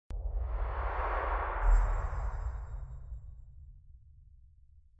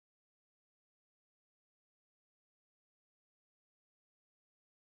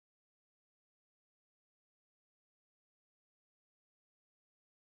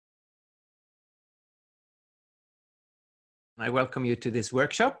I welcome you to this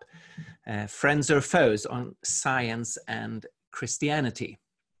workshop, Friends or Foes on Science and Christianity.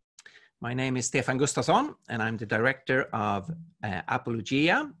 My name is Stefan Gustavsson, and I'm the director of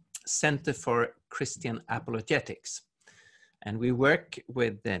Apologia, Center for Christian Apologetics. And we work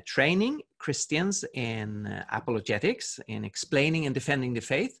with training Christians in apologetics, in explaining and defending the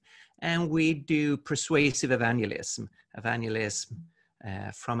faith, and we do persuasive evangelism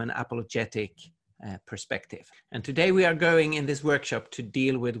from an apologetic perspective. And today we are going in this workshop to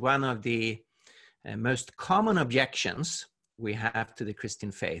deal with one of the most common objections we have to the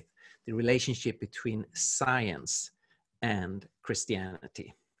Christian faith, the relationship between science and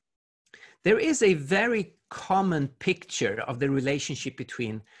Christianity. There is a very common picture of the relationship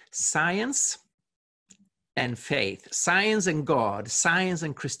between science and faith, science and God, science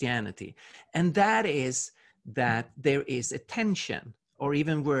and Christianity, and that is that there is a tension, or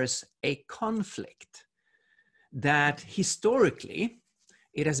even worse, a conflict, that historically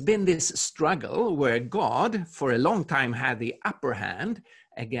it has been this struggle where God for a long time had the upper hand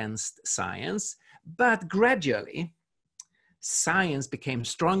against science, but gradually science became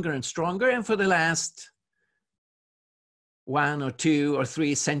stronger and stronger, and for the last 1 or 2 or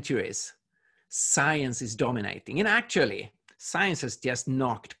 3 centuries, science is dominating. And actually, science has just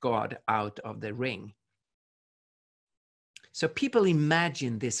knocked God out of the ring. So people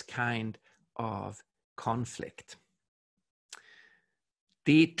imagine this kind of conflict.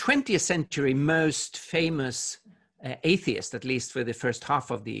 The 20th century most famous atheist, at least for the first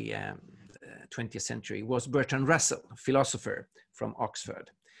half of the 20th century, was Bertrand Russell, a philosopher from Oxford.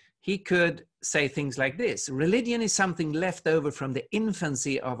 He could say things like this: religion is something left over from the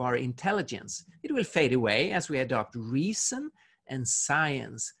infancy of our intelligence. It will fade away as we adopt reason and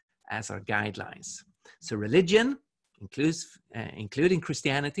science as our guidelines. So religion, including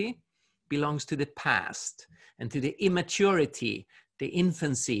Christianity, belongs to the past and to the immaturity, the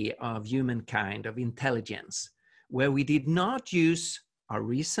infancy of humankind, of intelligence, where we did not use our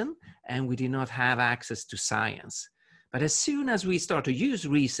reason and we did not have access to science. But as soon as we start to use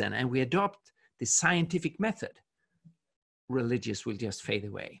reason and we adopt the scientific method, religious will just fade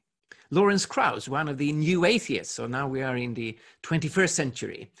away. Lawrence Krauss, one of the new atheists, so now we are in the 21st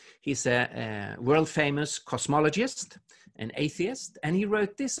century. He's a world-famous cosmologist, an atheist, and he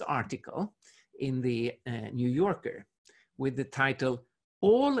wrote this article in the New Yorker with the title,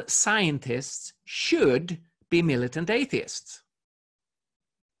 "All Scientists Should Be Militant Atheists."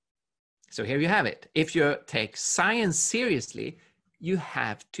 So here you have it. If you take science seriously, you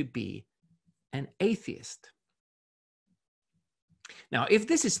have to be an atheist. Now, if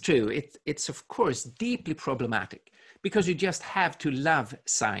this is true, it's of course deeply problematic, because you just have to love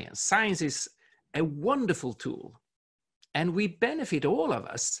science. Science is a wonderful tool, and we benefit, all of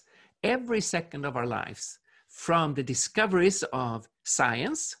us, every second of our lives from the discoveries of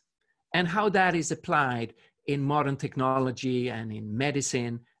science and how that is applied in modern technology and in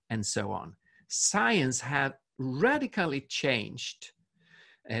medicine and so on. Science has radically changed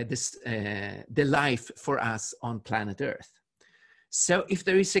the life for us on planet Earth. So if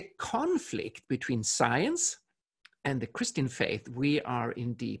there is a conflict between science and the Christian faith, we are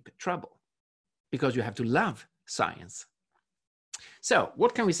in deep trouble, because you have to love science. So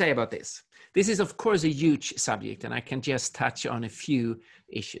what can we say about this? This is, of course, a huge subject, and I can just touch on a few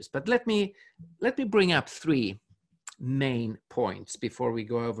issues. But let me bring up 3 main points before we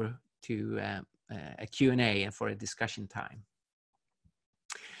go over to a Q&A and for a discussion time.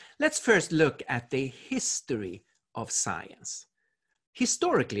 Let's first look at the history of science.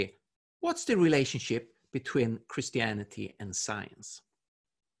 Historically, what's the relationship between Christianity and science?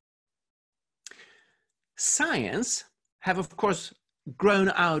 Science have, of course, grown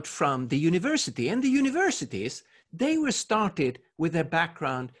out from the university, and the universities, they were started with their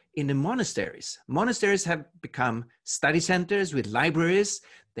background in the monasteries. Monasteries have become study centers with libraries.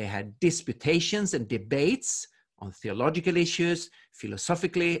 They had disputations and debates on theological issues,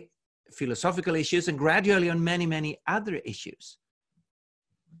 philosophical issues, and gradually on many, many other issues.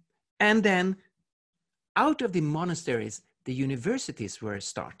 And then out of the monasteries, the universities were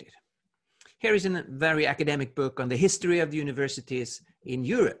started. Here is a very academic book on the history of the universities in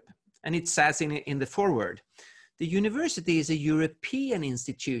Europe. And it says in the foreword, the university is a European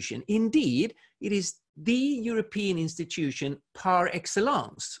institution. Indeed, it is the European institution par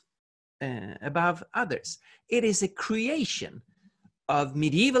excellence, above others. It is a creation of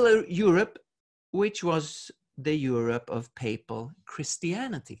medieval Europe, which was the Europe of papal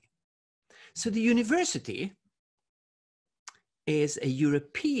Christianity. So the university is a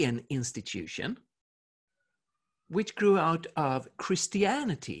European institution which grew out of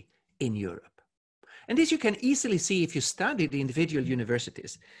Christianity in Europe. And this you can easily see if you study the individual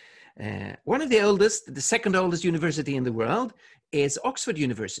universities. One of the oldest, the second oldest university in the world is Oxford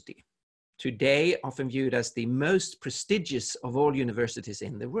University, today often viewed as the most prestigious of all universities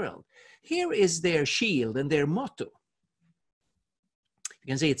in the world. Here is their shield and their motto. You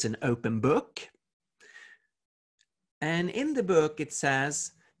can see it's an open book. And in the book it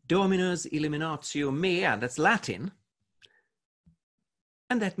says, Dominus illuminatio mea, that's Latin.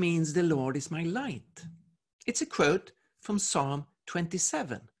 And that means the Lord is my light. It's a quote from Psalm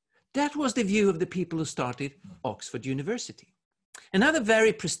 27. That was the view of the people who started Oxford University. Another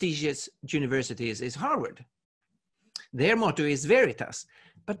very prestigious university is Harvard. Their motto is Veritas,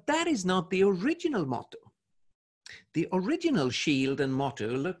 but that is not the original motto. The original shield and motto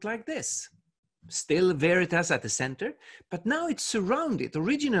looked like this. Still Veritas at the center, but now it's surrounded.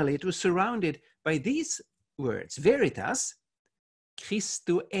 Originally it was surrounded by these words, Veritas,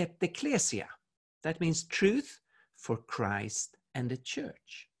 Christo et Ecclesia. That means truth for Christ and the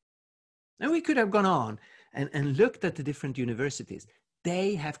church. And we could have gone on and looked at the different universities.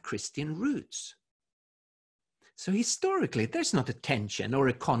 They have Christian roots. So historically, there's not a tension or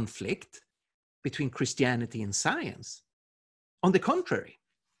a conflict between Christianity and science. On the contrary.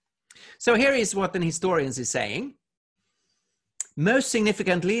 So here is what an historian is saying. Most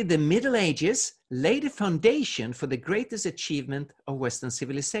significantly, the Middle Ages laid a foundation for the greatest achievement of Western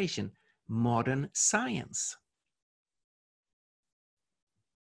civilization, modern science.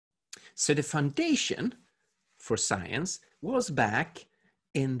 So the foundation for science was back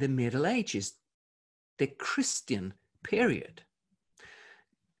in the Middle Ages, the Christian period.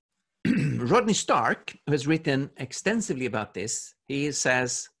 Rodney Stark, who has written extensively about this, he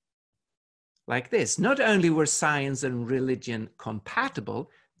says like this: not only were science and religion compatible,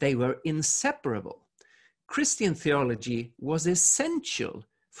 they were inseparable. Christian theology was essential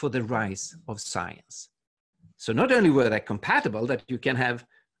for the rise of science. So not only were they compatible, that you can have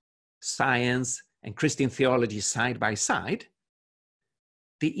science and Christian theology side by side,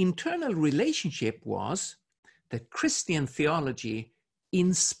 the internal relationship was that Christian theology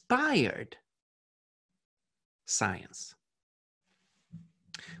inspired science.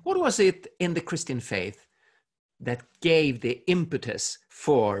 What was it in the Christian faith that gave the impetus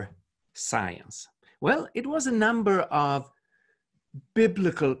for science? Well, it was a number of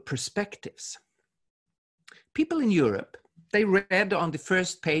biblical perspectives. People in Europe, they read on the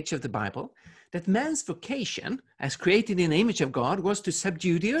first page of the Bible that man's vocation, as created in the image of God, was to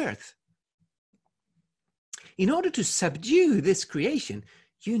subdue the earth. In order to subdue this creation,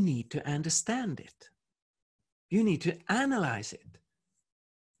 you need to understand it. You need to analyze it.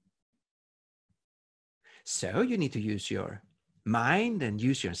 So you need to use your mind and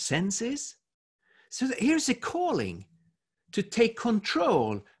use your senses. So here's a calling to take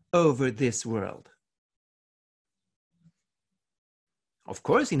control over this world. Of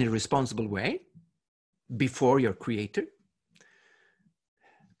course, in a responsible way, before your creator.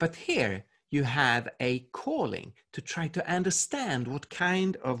 But here you have a calling to try to understand what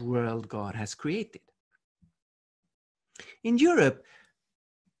kind of world God has created. In Europe,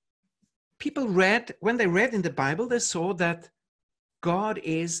 people read, when they read in the Bible, they saw that God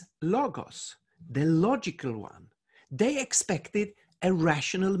is logos, the logical one. They expected a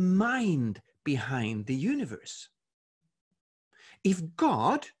rational mind behind the universe. If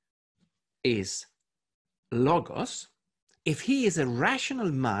God is logos, if he is a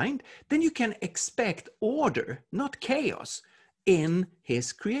rational mind, then you can expect order, not chaos, in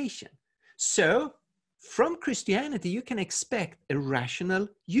his creation. So, from Christianity, you can expect a rational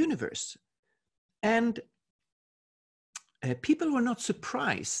universe. And people were not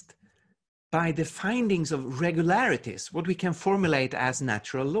surprised by the findings of regularities, what we can formulate as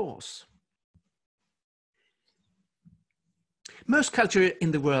natural laws. Most cultures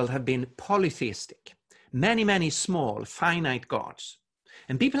in the world have been polytheistic, many small, finite gods.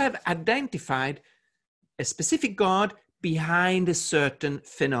 And people have identified a specific God behind a certain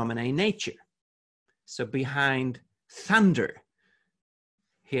phenomena in nature. So behind thunder,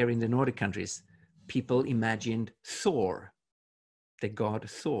 here in the Nordic countries, people imagined Thor, the god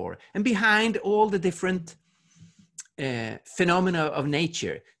Thor. And behind all the different phenomena of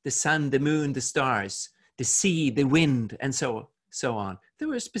nature, the sun, the moon, the stars, the sea, the wind, and so on, there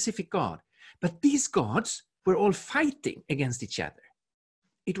were a specific god. But these gods were all fighting against each other.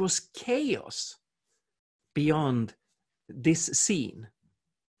 It was chaos beyond this scene.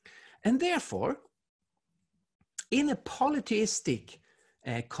 And therefore, in a polytheistic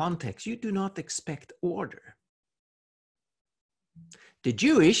context, you do not expect order. The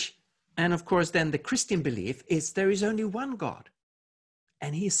Jewish, and of course then the Christian belief, is there is only one God,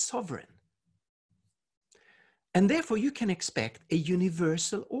 and he is sovereign. And therefore, you can expect a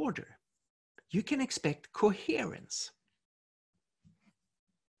universal order. You can expect coherence.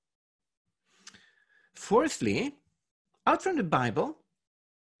 Fourthly, out from the Bible,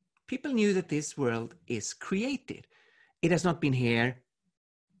 people knew that this world is created. It has not been here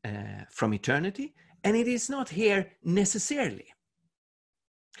from eternity, and it is not here necessarily.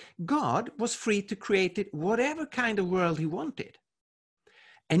 God was free to create it whatever kind of world he wanted.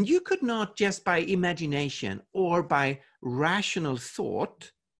 And you could not just by imagination or by rational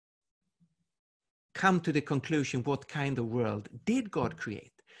thought come to the conclusion what kind of world did God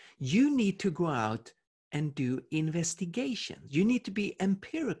create. You need to go out and do investigations. You need to be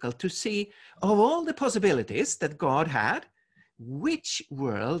empirical to see of all the possibilities that God had, which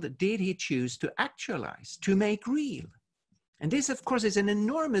world did he choose to actualize, to make real? And this, of course, is an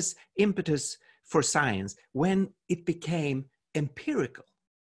enormous impetus for science when it became empirical,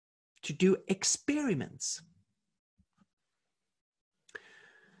 to do experiments.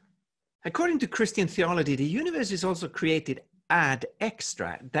 According to Christian theology, the universe is also created ad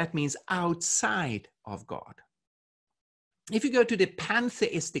extra. That means outside of God. If you go to the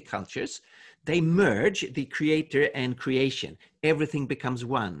pantheistic cultures, they merge the creator and creation. Everything becomes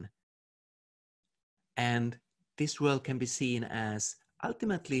one. And this world can be seen as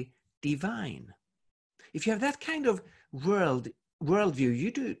ultimately divine. If you have that kind of worldview,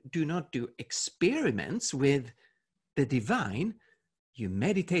 you do not do experiments with the divine. You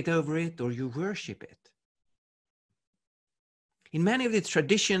meditate over it or you worship it. In many of the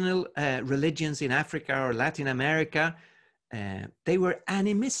traditional religions in Africa or Latin America, they were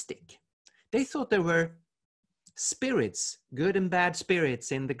animistic. They thought there were spirits, good and bad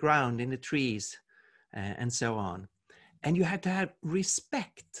spirits in the ground, in the trees, and so on. And you had to have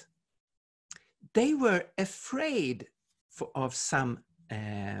respect. They were afraid of some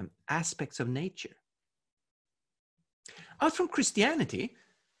aspects of nature. Out from Christianity,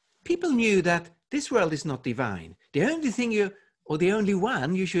 people knew that this world is not divine. The only thing the only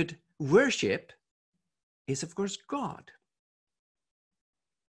one you should worship is, of course, God.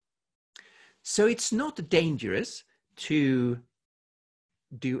 So it's not dangerous to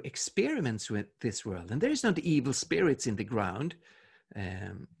do experiments with this world. And there is not evil spirits in the ground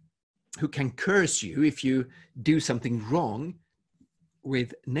who can curse you if you do something wrong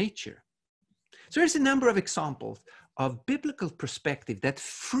with nature. So there's a number of examples of biblical perspective that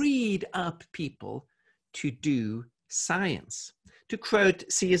freed up people to do science. To quote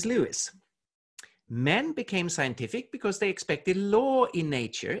C.S. Lewis, men became scientific because they expected law in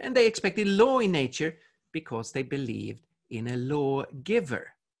nature, and they expected law in nature because they believed in a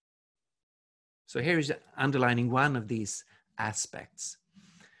lawgiver. So here is underlining one of these aspects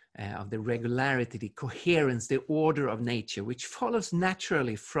of the regularity, the coherence, the order of nature, which follows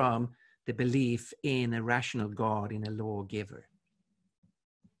naturally from the belief in a rational God, in a lawgiver.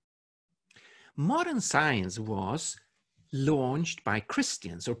 Modern science was launched by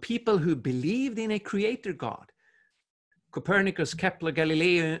Christians or people who believed in a creator God. Copernicus, Kepler,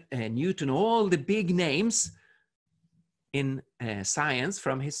 Galileo, Newton, all the big names in science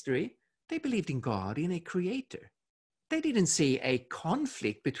from history, they believed in God, in a creator. They didn't see a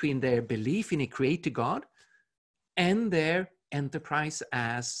conflict between their belief in a creator God and their enterprise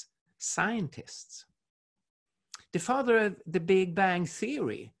as scientists. The father of the Big Bang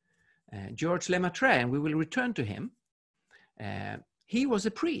Theory, George Lemaitre, and we will return to him, he was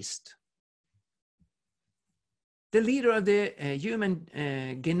a priest. The leader of the Human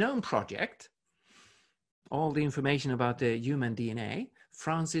Genome Project, all the information about the human DNA,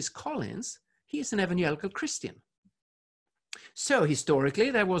 Francis Collins, he is an evangelical Christian. So historically,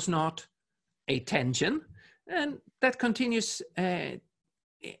 there was not a tension, and that continues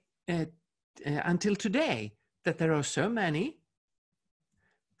until today, that there are so many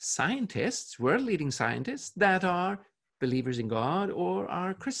scientists, world-leading scientists, that are believers in God or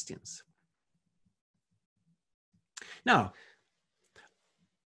are Christians. Now,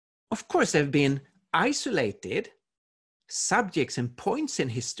 of course, there have been isolated subjects and points in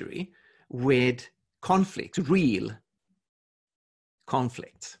history with conflicts, real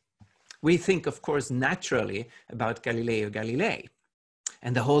conflicts. We think, of course, naturally about Galileo Galilei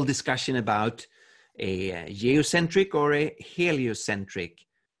and the whole discussion about a geocentric or a heliocentric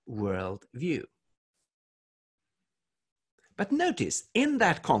world view. But notice, in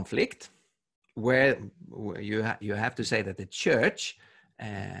that conflict, where you have to say that the church,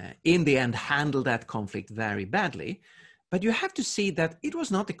 in the end, handled that conflict very badly, but you have to see that it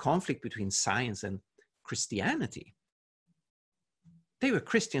was not a conflict between science and Christianity. They were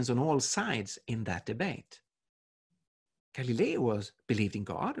Christians on all sides in that debate. Galileo believed in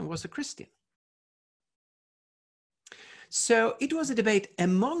God and was a Christian. So it was a debate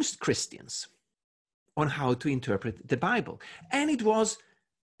amongst Christians on how to interpret the Bible. And it was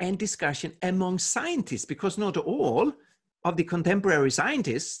a discussion among scientists, because not all of the contemporary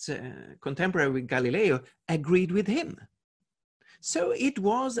scientists, contemporary with Galileo, agreed with him. So it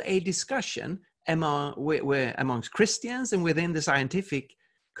was a discussion amongst Christians and within the scientific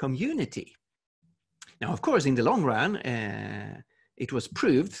community. Now, of course, in the long run, it was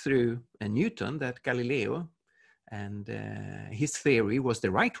proved through Newton that Galileo and his theory was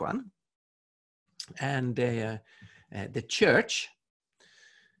the right one. And the church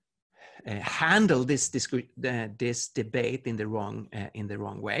handled this debate in the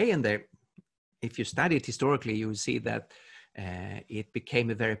wrong way. And if you study it historically, you will see that it became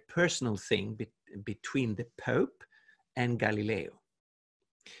a very personal thing between the Pope and Galileo.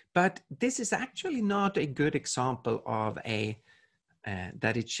 But this is actually not a good example of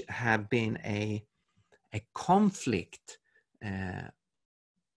that it have been a conflict, a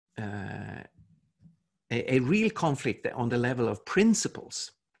real conflict on the level of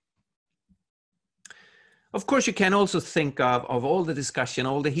principles. Of course, you can also think of all the discussion,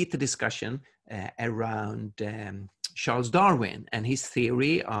 all the heated discussion around Charles Darwin and his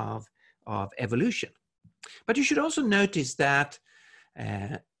theory of evolution. But you should also notice that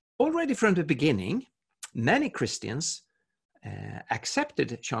already from the beginning, many Christians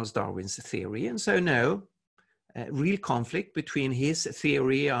accepted Charles Darwin's theory, and so no real conflict between his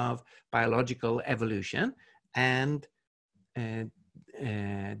theory of biological evolution and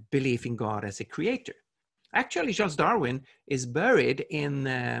belief in God as a creator. Actually, Charles Darwin is buried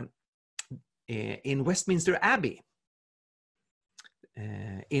in Westminster Abbey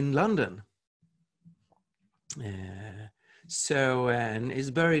in London. And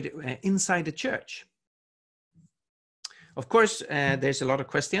is buried inside the church. Of course, there's a lot of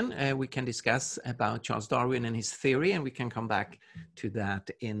questions we can discuss about Charles Darwin and his theory, and we can come back to that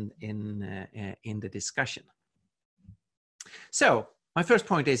in the discussion. So, my first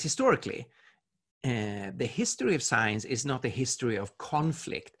point is, historically, the history of science is not a history of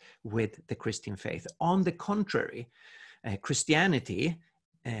conflict with the Christian faith. On the contrary, Christianity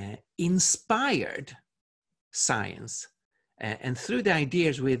inspired science, and through the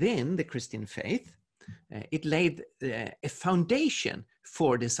ideas within the Christian faith, it laid a foundation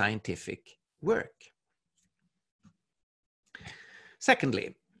for the scientific work.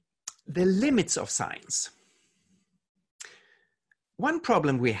 Secondly, the limits of science. One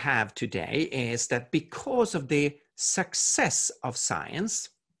problem we have today is that because of the success of science,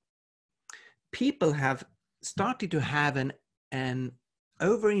 people have started to have an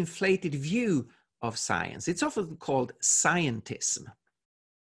overinflated view of science. It's often called scientism.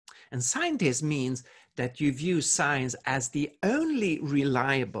 And scientism means that you view science as the only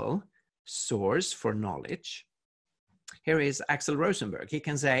reliable source for knowledge. Here is Axel Rosenberg. He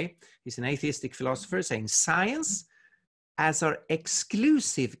can say, he's an atheistic philosopher, saying science as our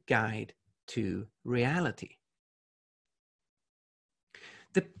exclusive guide to reality.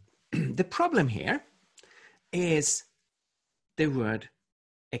 The problem here is the word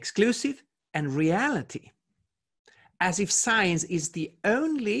exclusive and reality, as if science is the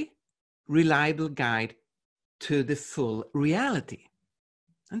only reliable guide to the full reality.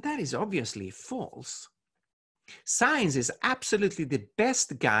 And that is obviously false. Science is absolutely the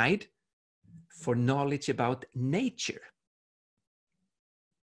best guide for knowledge about nature.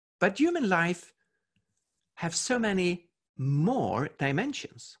 But human life have so many more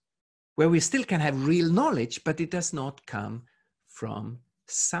dimensions where we still can have real knowledge, but it does not come from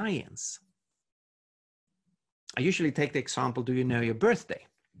science. I usually take the example, do you know your birthday?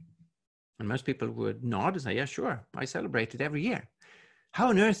 And most people would nod and say, yeah, sure, I celebrate it every year. How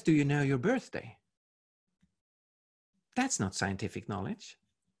on earth do you know your birthday? That's not scientific knowledge.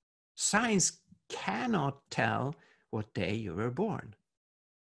 Science cannot tell what day you were born.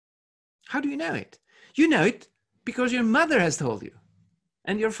 How do you know it? You know it because your mother has told you,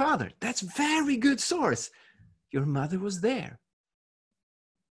 and your father. That's very good source. Your mother was there.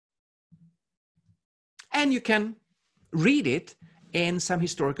 And you can read it in some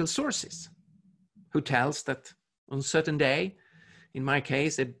historical sources who tells that on a certain day, in my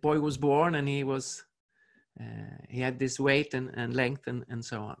case, a boy was born and he had this weight and length and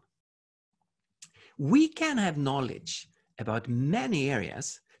so on. We can have knowledge about many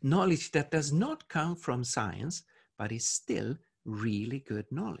areas, knowledge that does not come from science, but is still really good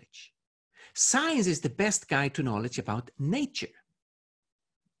knowledge. Science is the best guide to knowledge about nature.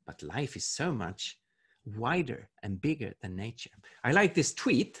 But life is so much wider and bigger than nature. I like this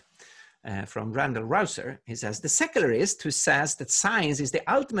tweet from Randall Rouser. He says, the secularist who says that science is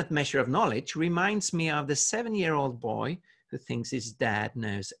the ultimate measure of knowledge reminds me of the 7-year-old boy who thinks his dad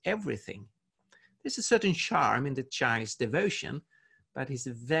knows everything. There's a certain charm in the child's devotion, but he's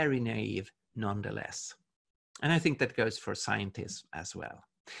very naive nonetheless. And I think that goes for scientists as well.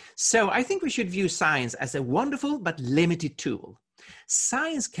 So I think we should view science as a wonderful but limited tool.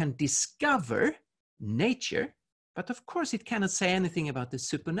 Science can discover nature, but of course it cannot say anything about the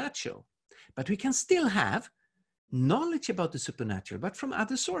supernatural. But we can still have knowledge about the supernatural, but from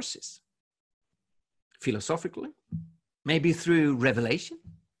other sources. Philosophically, maybe through revelation.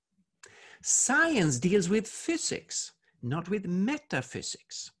 Science deals with physics, not with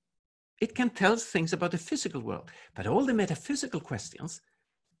metaphysics. It can tell things about the physical world, but all the metaphysical questions,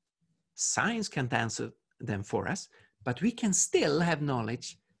 science can't answer them for us, but we can still have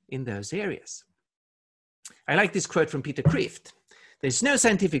knowledge in those areas. I like this quote from Peter Kreeft. There's no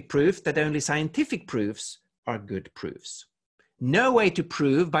scientific proof that only scientific proofs are good proofs. No way to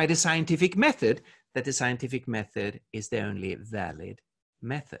prove by the scientific method that the scientific method is the only valid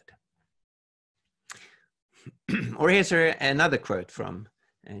method. Or here's another quote from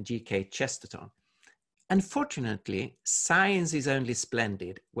G.K. Chesterton. Unfortunately, science is only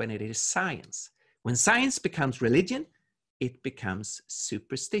splendid when it is science. When science becomes religion, it becomes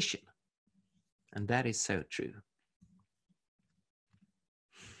superstition. And that is so true.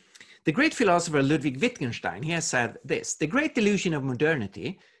 The great philosopher Ludwig Wittgenstein, he has said this: the great delusion of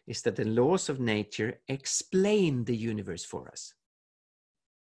modernity is that the laws of nature explain the universe for us.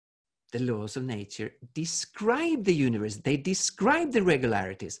 The laws of nature describe the universe, they describe the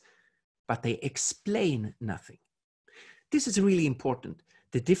regularities, but they explain nothing. This is really important,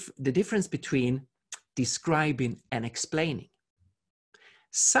 the difference between describing and explaining.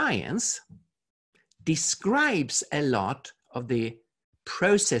 Science describes a lot of the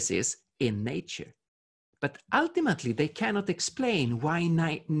processes in nature, but ultimately they cannot explain why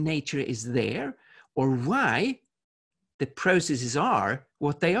nature is there or why the processes are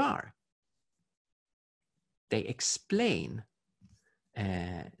what they are. They explain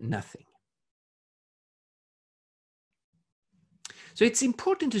nothing. So it's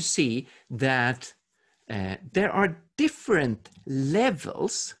important to see that there are different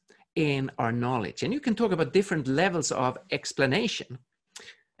levels in our knowledge, and you can talk about different levels of explanation.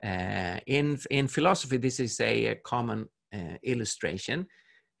 In philosophy, this is a common illustration.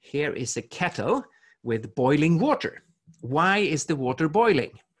 Here is a kettle with boiling water. Why is the water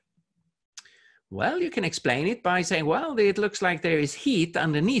boiling? Well, you can explain it by saying, well, it looks like there is heat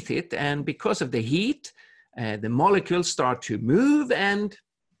underneath it, and because of the heat, the molecules start to move and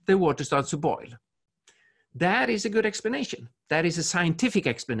the water starts to boil. That is a good explanation. That is a scientific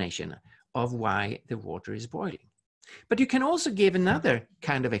explanation of why the water is boiling. But you can also give another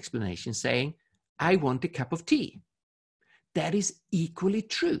kind of explanation saying, I want a cup of tea. That is equally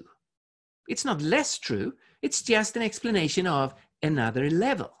true. It's not less true. It's just an explanation of another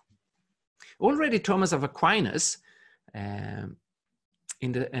level. Already Thomas of Aquinas in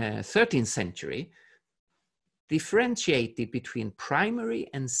the 13th century differentiated between primary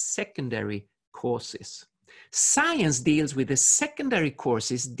and secondary causes. Science deals with the secondary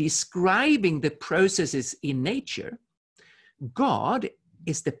causes describing the processes in nature. God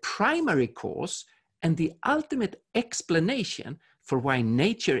is the primary cause and the ultimate explanation for why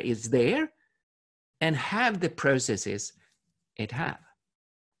nature is there and have the processes it has.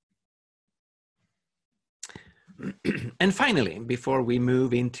 And finally, before we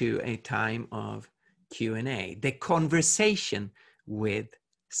move into a time of Q&A, the conversation with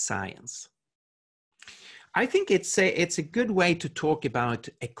science. I think it's a good way to talk about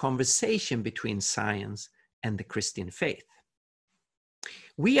a conversation between science and the Christian faith.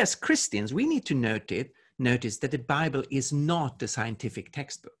 We as Christians, we need to notice that the Bible is not a scientific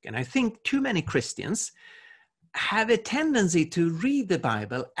textbook. And I think too many Christians have a tendency to read the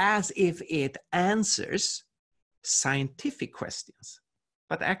Bible as if it answers scientific questions,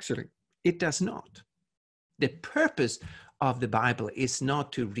 but actually it does not. The purpose of the Bible is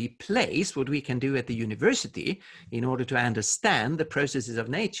not to replace what we can do at the university in order to understand the processes of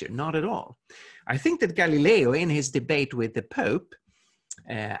nature, not at all. I think that Galileo, in his debate with the Pope,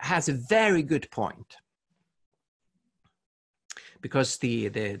 has a very good point. Because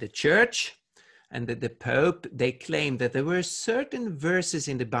the church and the Pope, they claim that there were certain verses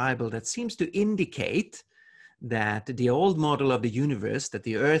in the Bible that seems to indicate that the old model of the universe, that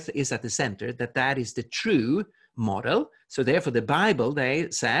the earth is at the center, that is the true model. So therefore the Bible, they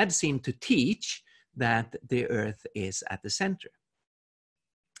said, seemed to teach that the earth is at the center.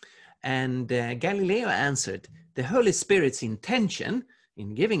 And Galileo answered, the Holy Spirit's intention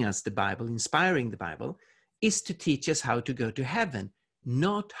in giving us the Bible, inspiring the Bible, is to teach us how to go to heaven,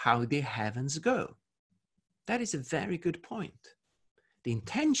 not how the heavens go. That is a very good point. The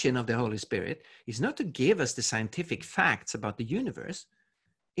intention of the Holy Spirit is not to give us the scientific facts about the universe.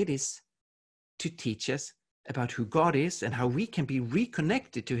 It is to teach us about who God is and how we can be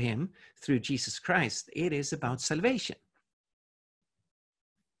reconnected to him through Jesus Christ. It is about salvation.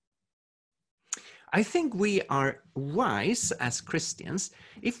 I think we are wise as Christians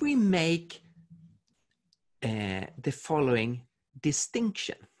if we make the following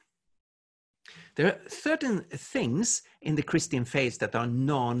distinction. There are certain things in the Christian faith that are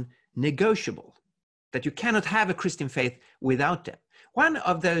non-negotiable, that you cannot have a Christian faith without them. One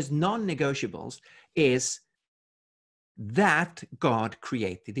of those non-negotiables is that God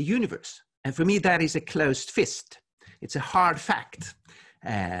created the universe. And for me, that is a closed fist. It's a hard fact.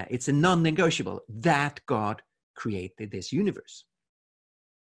 It's a non-negotiable that God created this universe.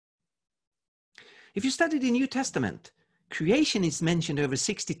 If you study the New Testament, creation is mentioned over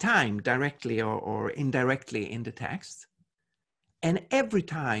 60 times, directly or indirectly in the text. And every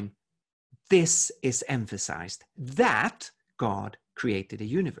time this is emphasized, that God created the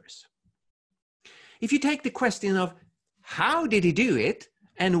universe. If you take the question of how did he do it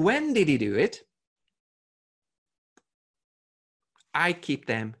and when did he do it, I keep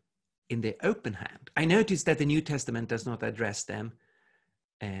them in the open hand. I notice that the New Testament does not address them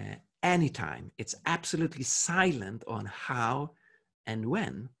anytime. It's absolutely silent on how and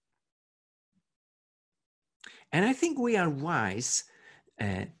when. And I think we are wise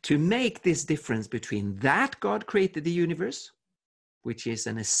to make this difference between that God created the universe, which is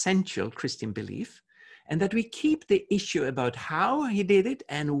an essential Christian belief, and that we keep the issue about how he did it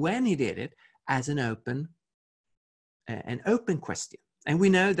and when he did it as an open question. And we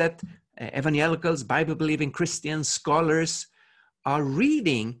know that evangelicals, Bible-believing Christians, scholars are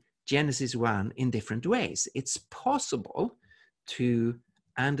reading Genesis 1 in different ways. It's possible to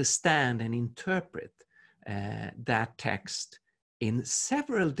understand and interpret that text in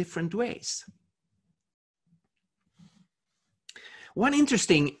several different ways. One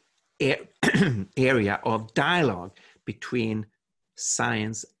interesting area of dialogue between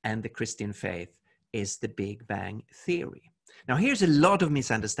science and the Christian faith is the Big Bang theory. Now, here's a lot of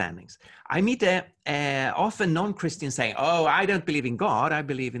misunderstandings. I meet often non-Christians saying, oh, I don't believe in God, I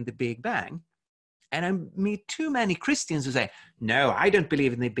believe in the Big Bang. And I meet too many Christians who say, no, I don't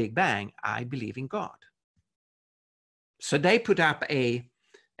believe in the Big Bang, I believe in God. So they put up a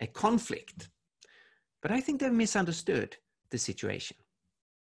conflict. But I think they've misunderstood the situation.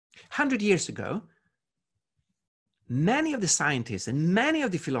 100 years ago, many of the scientists and many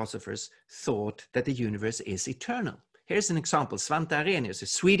of the philosophers thought that the universe is eternal. Here's an example. Svante Arrhenius, a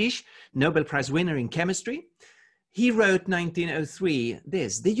Swedish Nobel Prize winner in chemistry. He wrote 1903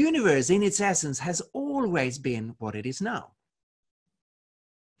 this: the universe in its essence has always been what it is now.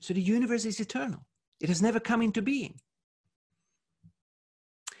 So the universe is eternal. It has never come into being.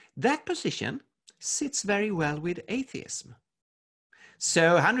 That position sits very well with atheism.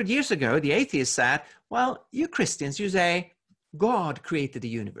 So 100 years ago, the atheists said, well, you Christians, you say, God created the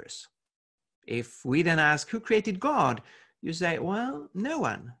universe. If we then ask, who created God? You say, well, no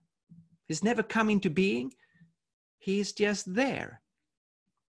one. He's never come into being. He's just there.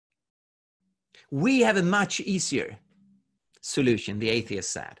 We have a much easier solution, the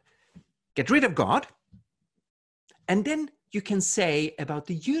atheists said. Get rid of God, and then you can say about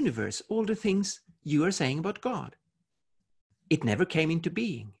the universe all the things you are saying about God. It never came into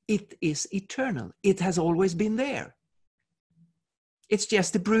being. It is eternal. It has always been there. It's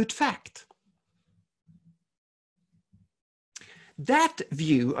just a brute fact. That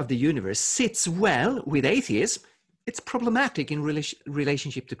view of the universe sits well with atheism. It's problematic in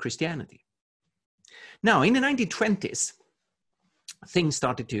relationship to Christianity. Now, in the 1920s, things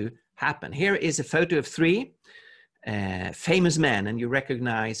started to happen. Here is a photo of three famous men, and you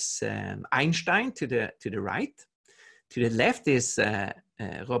recognize Einstein to the right. To the left is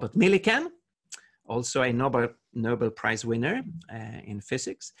Robert Millikan, also a Nobel Prize winner in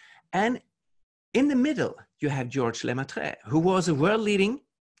physics. And in the middle, you have Georges Lemaitre, who was a world-leading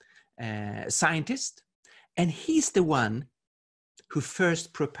scientist. And he's the one who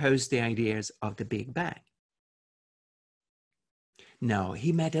first proposed the ideas of the Big Bang. Now,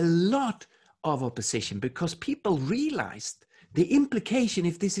 he met a lot of opposition because people realized the implication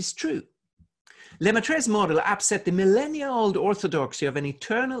if this is true. Lemaitre's model upset the millennia-old orthodoxy of an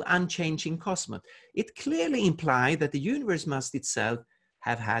eternal, unchanging cosmos. It clearly implied that the universe must itself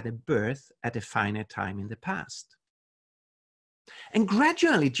have had a birth at a finite time in the past. And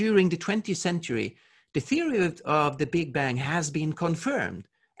gradually, during the 20th century, The theory of the Big Bang has been confirmed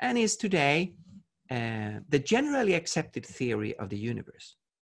and is today the generally accepted theory of the universe.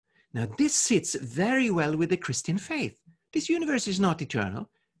 Now, this sits very well with the Christian faith. This universe is not eternal.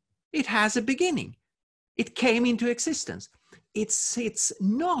 It has a beginning. It came into existence. It sits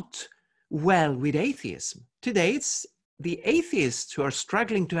not well with atheism. Today, it's the atheists who are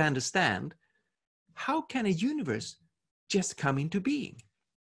struggling to understand, how can a universe just come into being?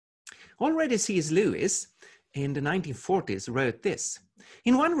 Already C.S. Lewis in the 1940s wrote this: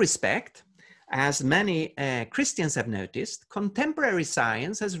 in one respect, as many Christians have noticed, contemporary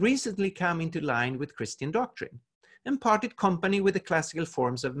science has recently come into line with Christian doctrine and parted company with the classical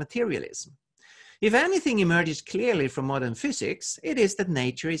forms of materialism. If anything emerges clearly from modern physics, it is that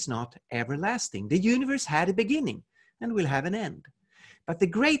nature is not everlasting. The universe had a beginning and will have an end. But the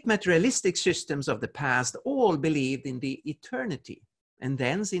great materialistic systems of the past all believed in the eternity and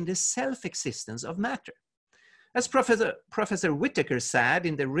thence in the self-existence of matter. As Professor Whittaker said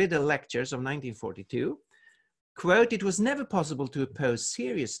in the Riddle Lectures of 1942, quote, "It was never possible to oppose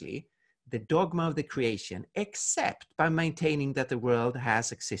seriously the dogma of the creation except by maintaining that the world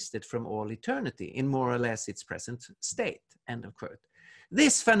has existed from all eternity in more or less its present state," end of quote.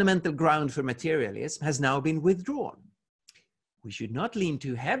 This fundamental ground for materialism has now been withdrawn. We should not lean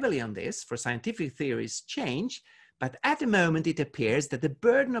too heavily on this, for scientific theories change, but at the moment it appears that the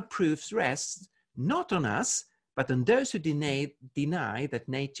burden of proofs rests not on us, but on those who deny that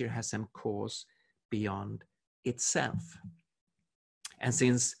nature has some cause beyond itself. And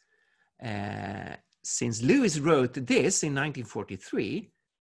since Lewis wrote this in 1943,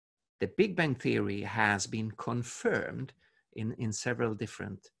 the Big Bang Theory has been confirmed in several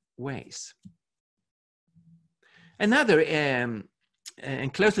different ways. Another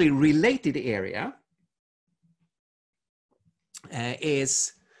and closely related area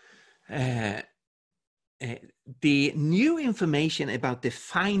is the new information about the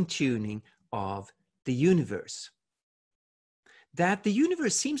fine-tuning of the universe. That the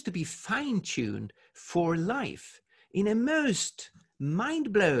universe seems to be fine-tuned for life in a most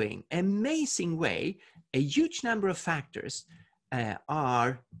mind-blowing, amazing way. A huge number of factors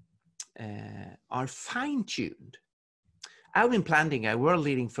are fine-tuned. Alvin Plantinga, a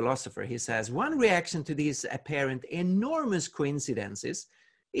world-leading philosopher, he says, one reaction to these apparent enormous coincidences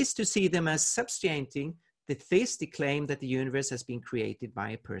is to see them as substantiating the theistic claim that the universe has been created by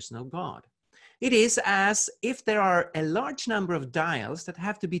a personal God. It is as if there are a large number of dials that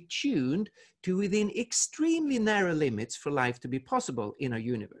have to be tuned to within extremely narrow limits for life to be possible in our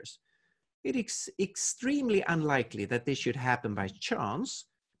universe. It is extremely unlikely that this should happen by chance,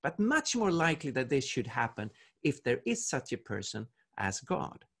 but much more likely that this should happen if there is such a person as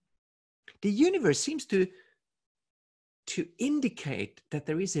God. The universe seems to indicate that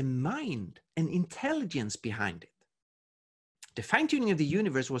there is a mind, an intelligence behind it. The fine-tuning of the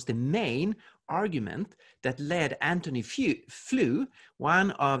universe was the main argument that led Antony Flew,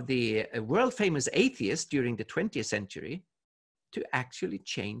 one of the world-famous atheists during the 20th century, to actually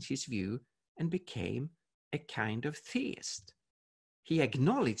change his view and became a kind of theist. He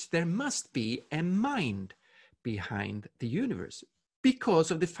acknowledged there must be a mind behind the universe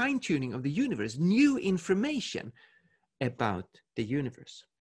because of the fine-tuning of the universe, new information about the universe.